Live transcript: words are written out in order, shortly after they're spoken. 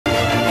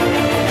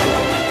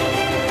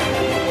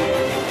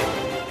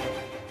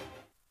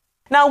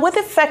Now, with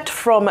effect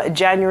from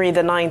January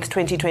the 9th,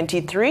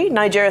 2023,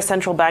 Nigeria's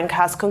central bank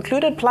has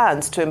concluded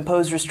plans to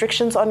impose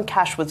restrictions on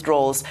cash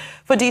withdrawals.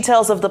 For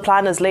details of the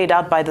plan as laid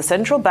out by the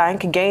central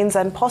bank, gains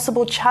and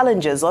possible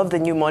challenges of the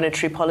new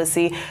monetary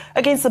policy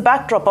against the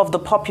backdrop of the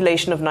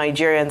population of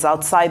Nigerians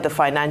outside the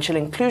financial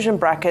inclusion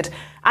bracket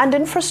and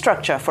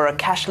infrastructure for a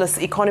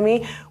cashless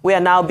economy, we are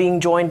now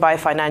being joined by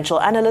financial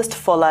analyst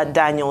Fola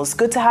Daniels.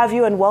 Good to have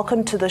you and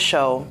welcome to the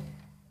show.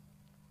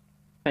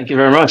 Thank you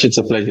very much. It's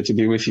a pleasure to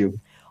be with you.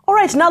 All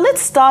right, now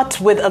let's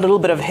start with a little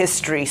bit of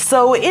history.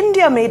 So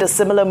India made a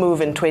similar move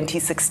in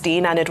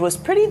 2016 and it was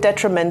pretty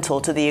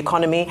detrimental to the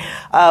economy.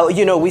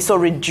 We saw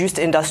reduced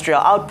industrial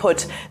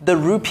output, the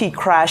rupee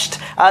crashed,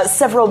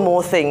 several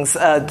more things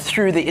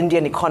threw the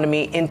Indian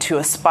economy into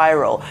a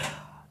spiral.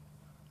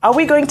 Are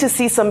we going to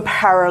see some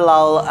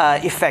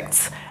parallel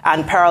effects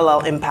and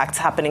parallel impacts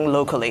happening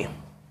locally?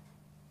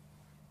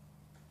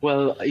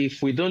 Well,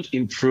 if we don't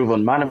improve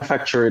on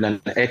manufacturing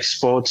and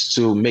exports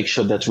to make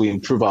sure that we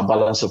improve our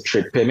balance of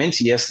trade payments,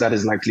 yes, that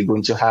is likely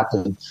going to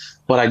happen.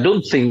 But I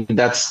don't think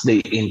that's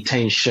the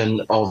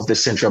intention of the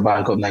Central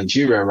Bank of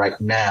Nigeria right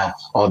now,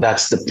 or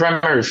that's the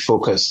primary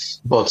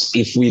focus. But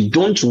if we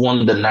don't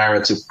want the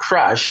naira to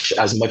crash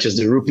as much as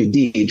the rupee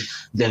did,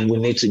 then we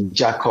need to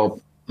jack up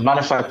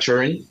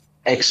manufacturing,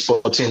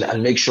 exporting,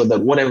 and make sure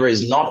that whatever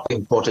is not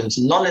important,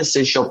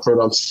 non-essential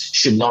products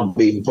should not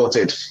be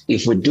imported.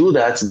 If we do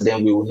that,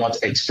 then we will not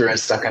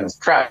experience that kind of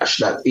crash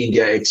that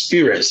India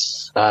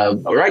experienced.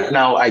 Right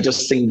now, I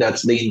just think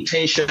that the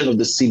intention of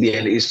the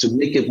CBN is to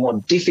make it more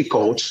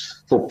difficult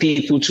for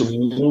people to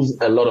move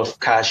a lot of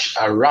cash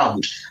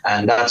around.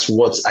 And that's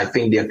what I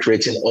think they're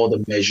creating all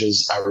the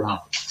measures around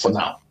for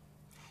now.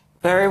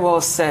 Very well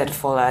said,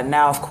 Fola.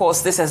 Now, of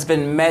course, this has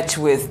been met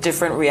with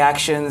different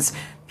reactions.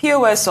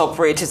 POS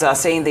operators are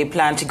saying they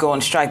plan to go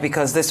on strike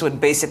because this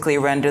would basically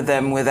render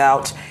them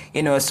without,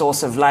 a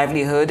source of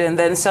livelihood. And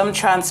then some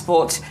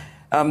transport,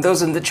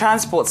 those in the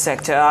transport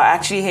sector are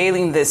actually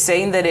hailing this,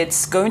 saying that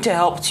it's going to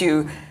help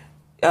to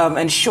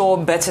ensure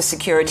better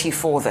security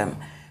for them.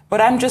 But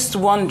I'm just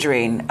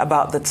wondering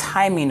about the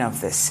timing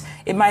of this.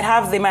 They might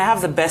have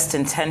the best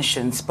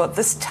intentions, but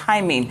this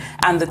timing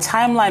and the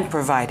timeline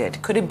provided,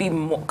 could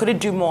it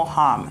do more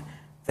harm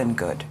than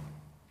good?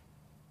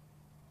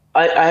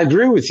 I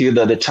agree with you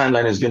that the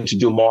timeline is going to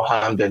do more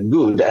harm than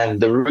good.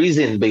 And the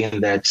reason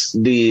being that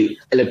the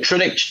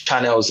electronic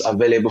channels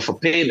available for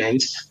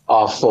payment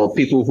are for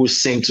people who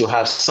seem to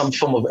have some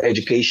form of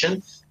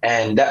education.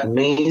 And that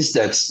means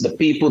that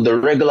the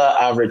regular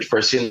average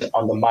person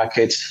on the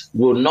market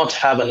will not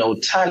have an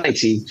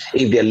alternative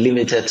if they're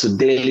limited to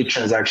daily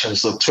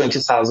transactions of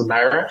 20,000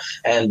 naira.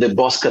 And the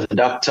bus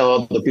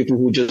conductor, the people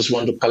who just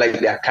want to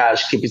collect their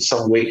cash, keep it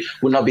some way,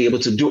 will not be able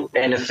to do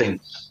anything.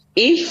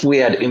 If we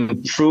had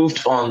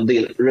improved on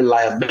the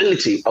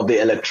reliability of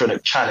the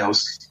electronic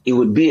channels, it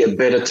would be a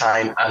better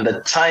time, and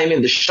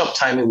the short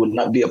timing would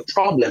not be a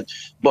problem.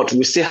 But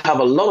we still have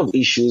a lot of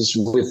issues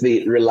with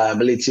the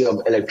reliability of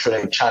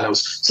electronic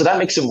channels. So that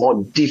makes it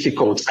more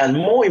difficult. And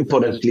more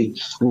importantly,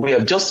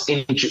 we're just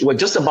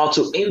about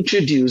to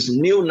introduce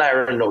new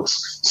naira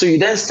notes. So you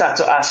then start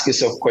to ask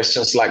yourself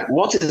questions like,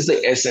 what is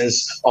the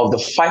essence of the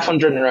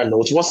 500 naira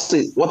notes?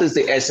 What is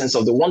the essence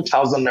of the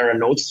 1,000 naira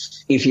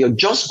notes? If you're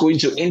just going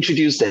to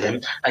introduce them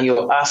and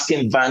you're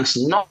asking banks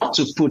not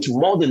to put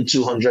more than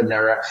 200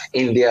 naira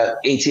in their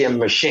ATM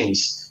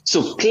machines.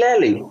 So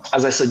clearly,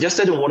 as I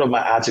suggested in one of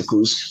my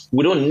articles,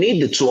 we don't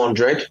need the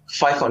 200,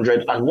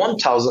 500, and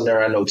 1,000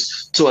 naira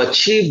notes to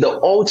achieve the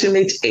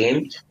ultimate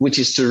aim, which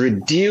is to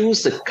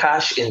reduce the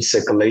cash in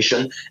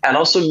circulation and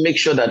also make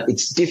sure that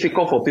it's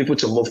difficult for people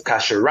to move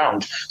cash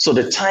around. So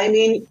the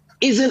timing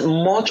isn't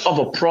much of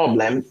a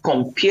problem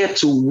compared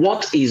to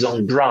what is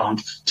on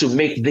ground to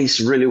make this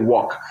really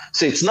work.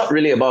 So it's not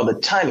really about the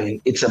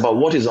timing, it's about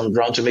what is on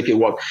ground to make it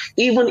work.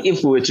 Even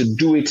if we were to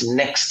do it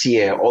next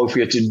year, or if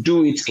we were to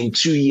do it in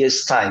 2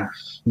 years' time,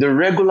 the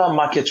regular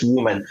market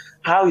woman,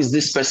 how is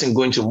this person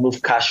going to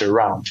move cash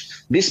around?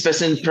 This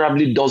person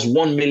probably does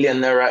 1 million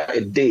naira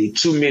a day,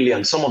 2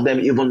 million, some of them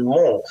even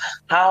more.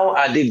 How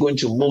are they going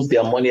to move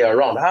their money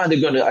around? How are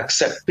they going to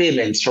accept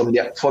payments from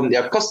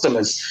their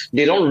customers?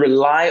 They don't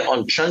rely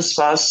on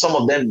transfers. Some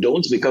of them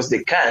don't because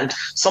they can't.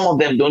 Some of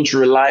them don't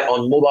rely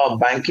on mobile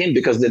banking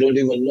because they don't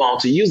even know how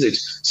to use it.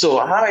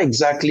 So how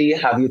exactly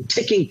have you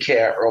taken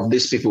care of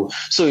these people?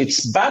 So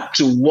it's back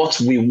to what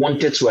we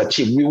wanted to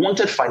achieve. We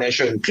wanted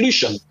financial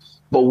inclusion.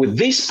 But with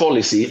this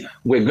policy,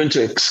 we're going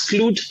to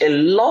exclude a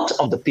lot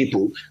of the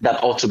people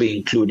that ought to be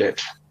included.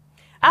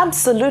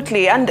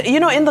 Absolutely. And,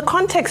 in the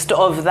context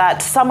of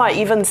that, some are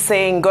even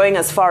going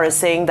as far as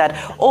saying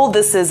that all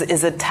this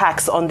is a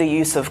tax on the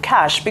use of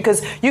cash,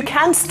 because you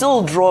can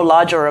still draw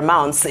larger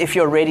amounts if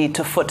you're ready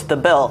to foot the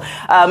bill.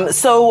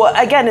 So,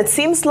 again, it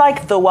seems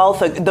like the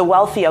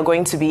wealthy are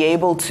going to be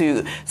able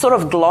to sort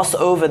of gloss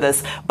over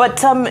this.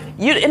 But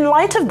in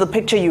light of the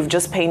picture you've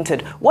just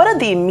painted, what are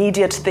the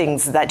immediate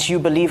things that you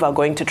believe are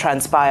going to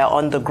transpire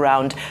on the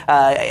ground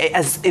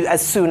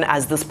as soon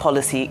as this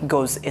policy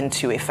goes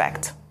into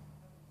effect?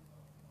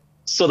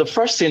 So the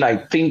first thing I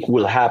think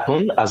will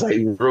happen, as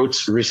I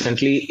wrote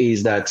recently,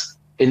 is that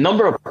a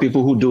number of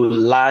people who do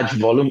large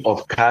volume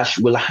of cash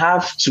will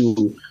have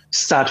to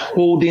start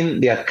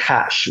holding their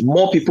cash.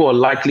 More people are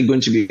likely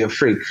going to be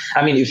afraid.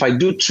 I mean, if I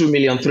do 2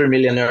 million, 3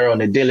 million naira on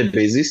a daily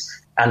basis,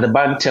 and the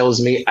bank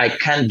tells me I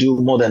can't do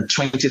more than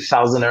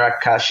 20,000 naira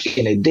cash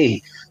in a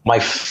day, my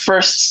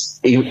first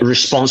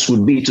response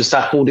would be to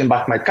start holding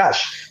back my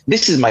cash.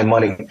 This is my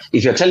money.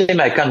 If you're telling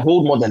me I can't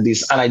hold more than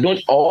this, and I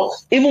don't, or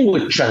even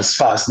with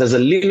transfers, there's a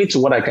limit to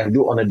what I can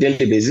do on a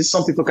daily basis.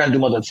 Some people can do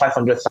more than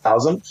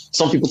 500,000.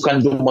 Some people can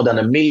do more than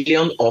 1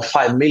 million or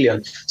 5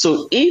 million.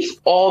 So if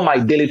all my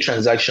daily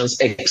transactions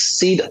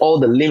exceed all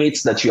the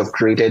limits that you have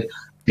created,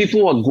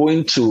 people are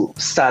going to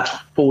start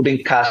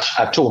holding cash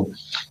at home.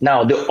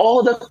 Now, the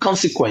other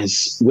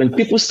consequence when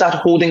people start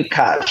holding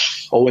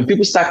cash or when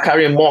people start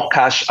carrying more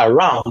cash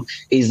around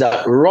is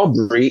that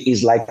robbery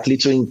is likely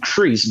to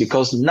increase,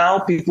 because now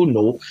people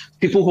know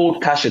people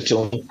hold cash at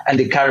home and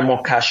they carry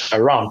more cash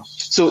around.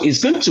 So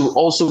it's going to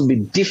also be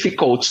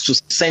difficult to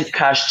send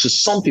cash to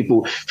some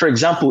people. For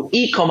example,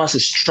 e-commerce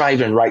is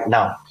thriving right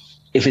now.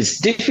 If it's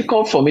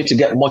difficult for me to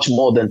get much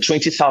more than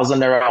 20,000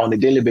 naira on a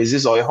daily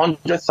basis or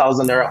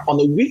 100,000 naira on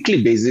a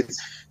weekly basis,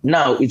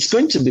 now it's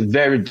going to be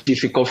very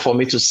difficult for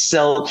me to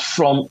sell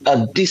from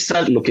a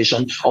distant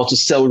location or to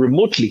sell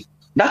remotely.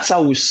 That's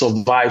how we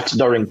survived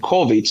during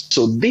COVID.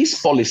 So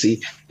this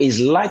policy is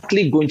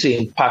likely going to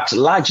impact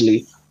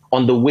largely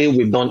on the way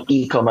we've done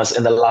e-commerce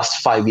in the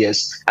last 5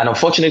 years. And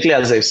unfortunately,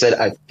 as I've said,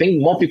 I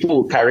think more people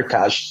will carry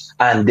cash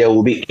and there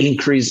will be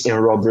increase in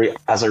robbery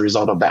as a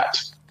result of that.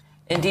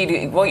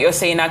 Indeed, what you're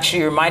saying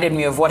actually reminded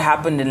me of what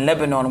happened in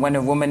Lebanon when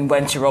a woman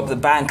went to rob the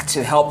bank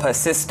to help her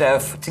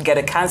sister to get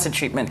a cancer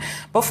treatment.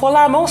 But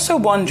Fola, I'm also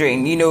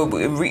wondering,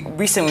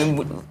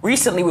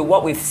 recently with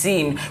what we've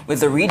seen with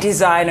the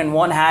redesign on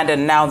one hand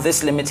and now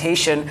this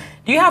limitation,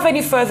 do you have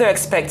any further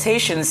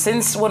expectations,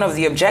 since one of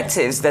the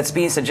objectives that's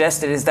being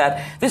suggested is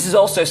that this is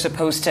also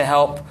supposed to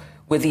help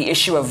with the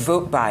issue of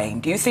vote buying?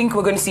 Do you think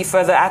we're going to see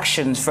further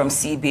actions from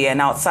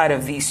CBN outside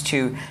of these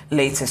two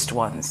latest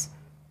ones?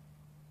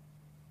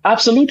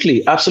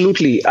 Absolutely,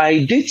 absolutely.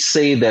 I did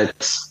say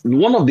that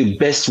one of the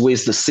best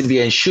ways the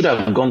CBN should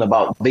have gone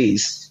about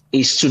this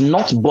is to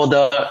not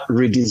bother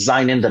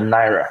redesigning the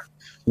Naira.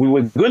 We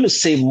were going to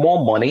save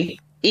more money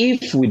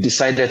if we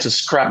decided to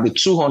scrap the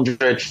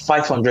 200,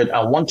 500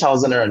 and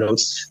 1,000 Naira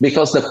notes,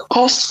 because the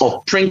cost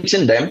of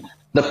printing them,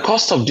 the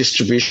cost of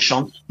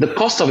distribution, the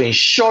cost of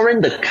ensuring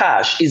the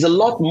cash is a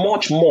lot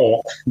much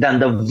more than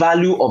the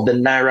value of the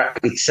Naira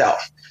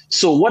itself.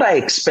 So what I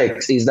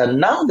expect is that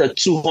now that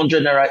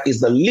 200 Naira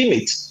is the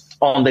limit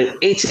on the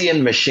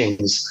ATM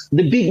machines,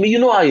 you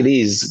know how it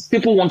is.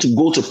 People want to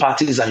go to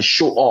parties and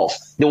show off.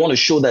 They want to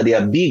show that they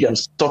are big and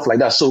stuff like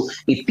that. So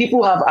if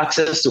people have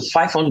access to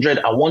 500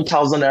 and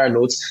 1,000 Naira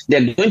notes,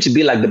 they're going to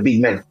be like the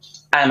big men.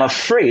 I'm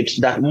afraid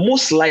that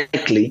most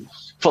likely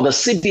for the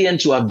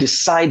CBN to have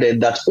decided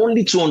that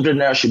only 200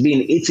 Naira should be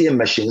in ATM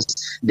machines,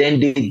 then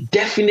they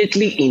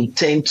definitely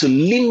intend to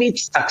limit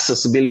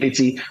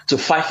accessibility to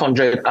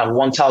 500 and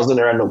 1,000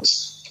 Naira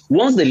notes.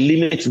 Once they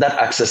limit that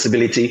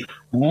accessibility,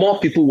 more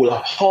people will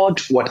hoard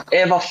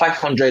whatever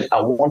 500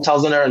 and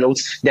 1,000 Naira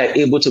notes they're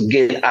able to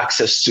gain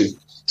access to.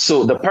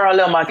 So the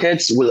parallel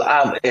markets will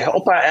have a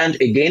upper hand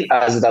again,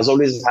 as it has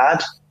always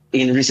had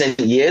in recent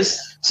years.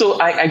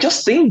 So I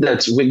just think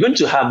that we're going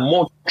to have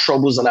more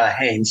troubles on our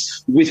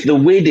hands with the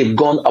way they've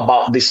gone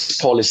about this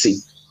policy.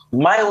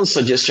 My own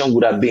suggestion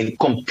would have been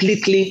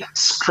completely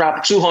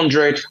scrap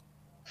 200,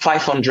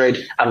 500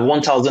 and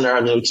 1,000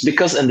 Naira notes,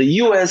 because in the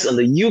US and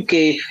the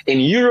UK, in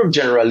Europe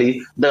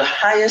generally, the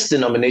highest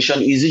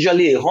denomination is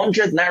usually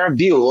 100 Naira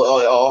bill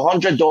or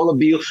 $100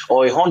 bill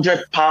or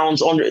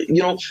 £100.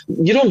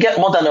 You don't get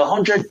more than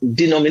 100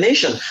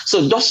 denomination.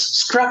 So just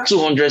scrap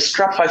 200,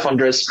 scrap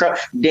 500, scrap,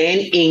 then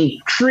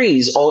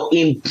increase or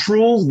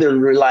improve the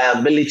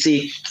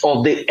reliability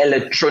of the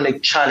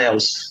electronic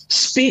channels.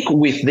 Speak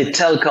with the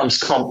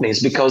telecoms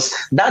companies, because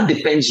that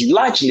depends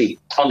largely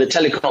on the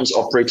telecoms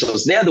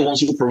operators. They are the ones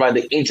who provide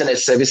the internet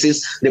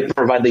services. They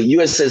provide the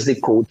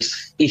USSD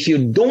codes. If you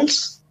don't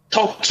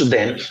talk to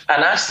them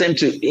and ask them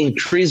to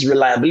increase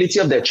reliability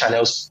of their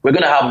channels, we're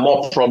going to have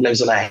more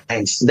problems on our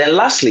hands. Then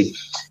lastly,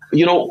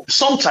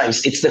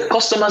 sometimes it's the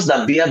customers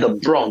that bear the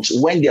brunt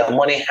when their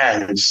money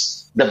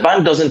hangs. The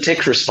bank doesn't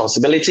take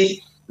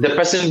responsibility. The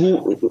person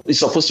who is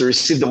supposed to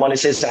receive the money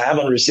says, I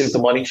haven't received the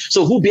money.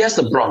 So who bears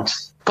the brunt?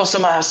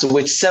 Customer has to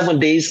wait 7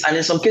 days and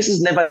in some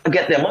cases never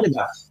get their money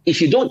back.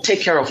 If you don't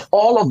take care of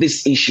all of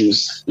these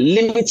issues,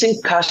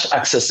 limiting cash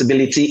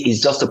accessibility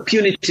is just a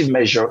punitive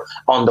measure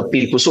on the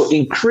people. So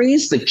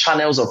increase the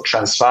channels of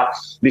transfer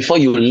before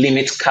you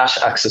limit cash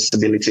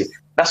accessibility.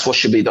 That's what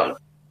should be done.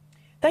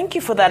 Thank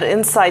you for that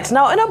insight.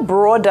 Now, in a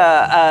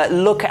broader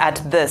look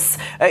at this,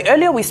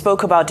 earlier we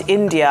spoke about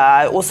India.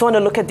 I also want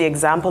to look at the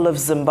example of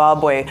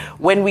Zimbabwe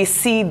when we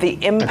see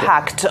the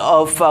impact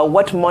of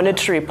what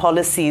monetary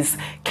policies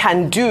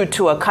can do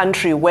to a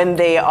country when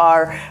they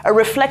are a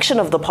reflection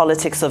of the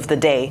politics of the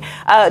day.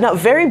 Now,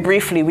 very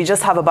briefly, we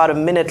just have about a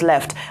minute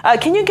left.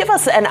 Can you give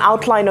us an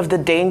outline of the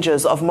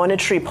dangers of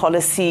monetary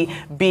policy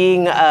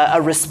being a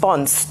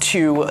response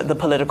to the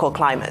political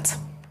climate?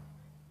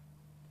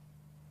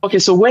 Okay,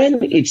 so when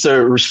it's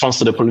a response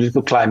to the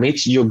political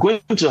climate, you're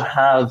going to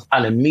have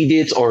an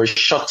immediate or a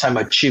short-term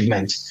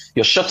achievement.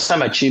 Your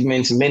short-term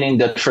achievement, meaning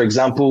that, for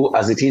example,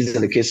 as it is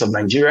in the case of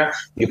Nigeria,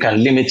 you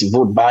can limit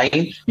vote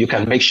buying, you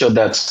can make sure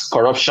that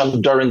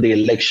corruption during the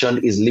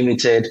election is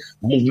limited,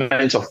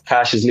 movement of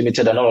cash is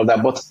limited and all of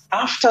that. But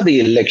after the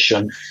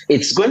election,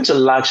 it's going to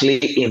largely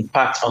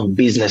impact on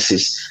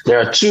businesses. There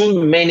are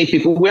too many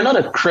people. We're not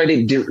a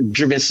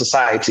credit-driven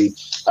society.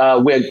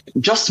 We're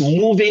just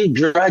moving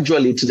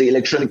gradually to the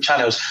electronic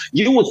channels.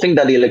 You would think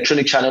that the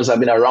electronic channels have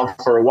been around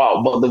for a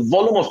while, but the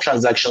volume of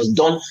transactions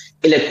done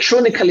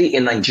electronically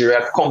in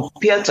Nigeria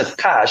compared to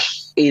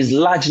cash is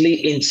largely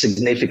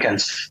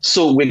insignificant.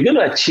 So we're going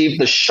to achieve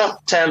the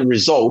short-term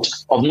result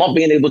of not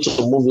being able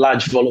to move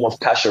large volume of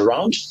cash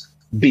around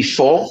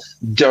before,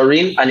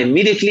 during, and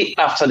immediately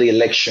after the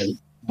election.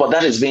 But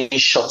that is being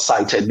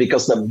short-sighted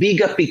because the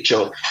bigger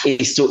picture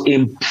is to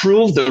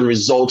improve the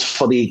results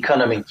for the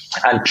economy.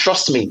 And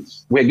trust me,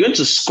 we're going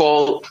to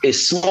score a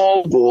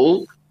small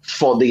goal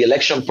for the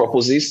election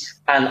purposes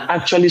and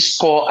actually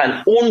score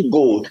an own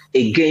goal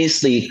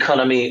against the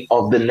economy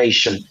of the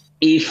nation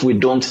if we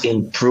don't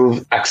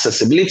improve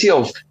accessibility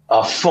of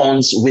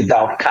funds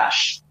without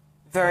cash.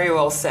 Very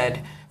well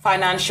said.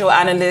 Financial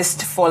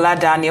analyst Fola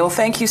Daniel,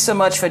 thank you so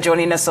much for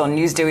joining us on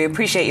Newsday. We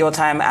appreciate your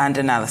time and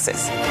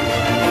analysis.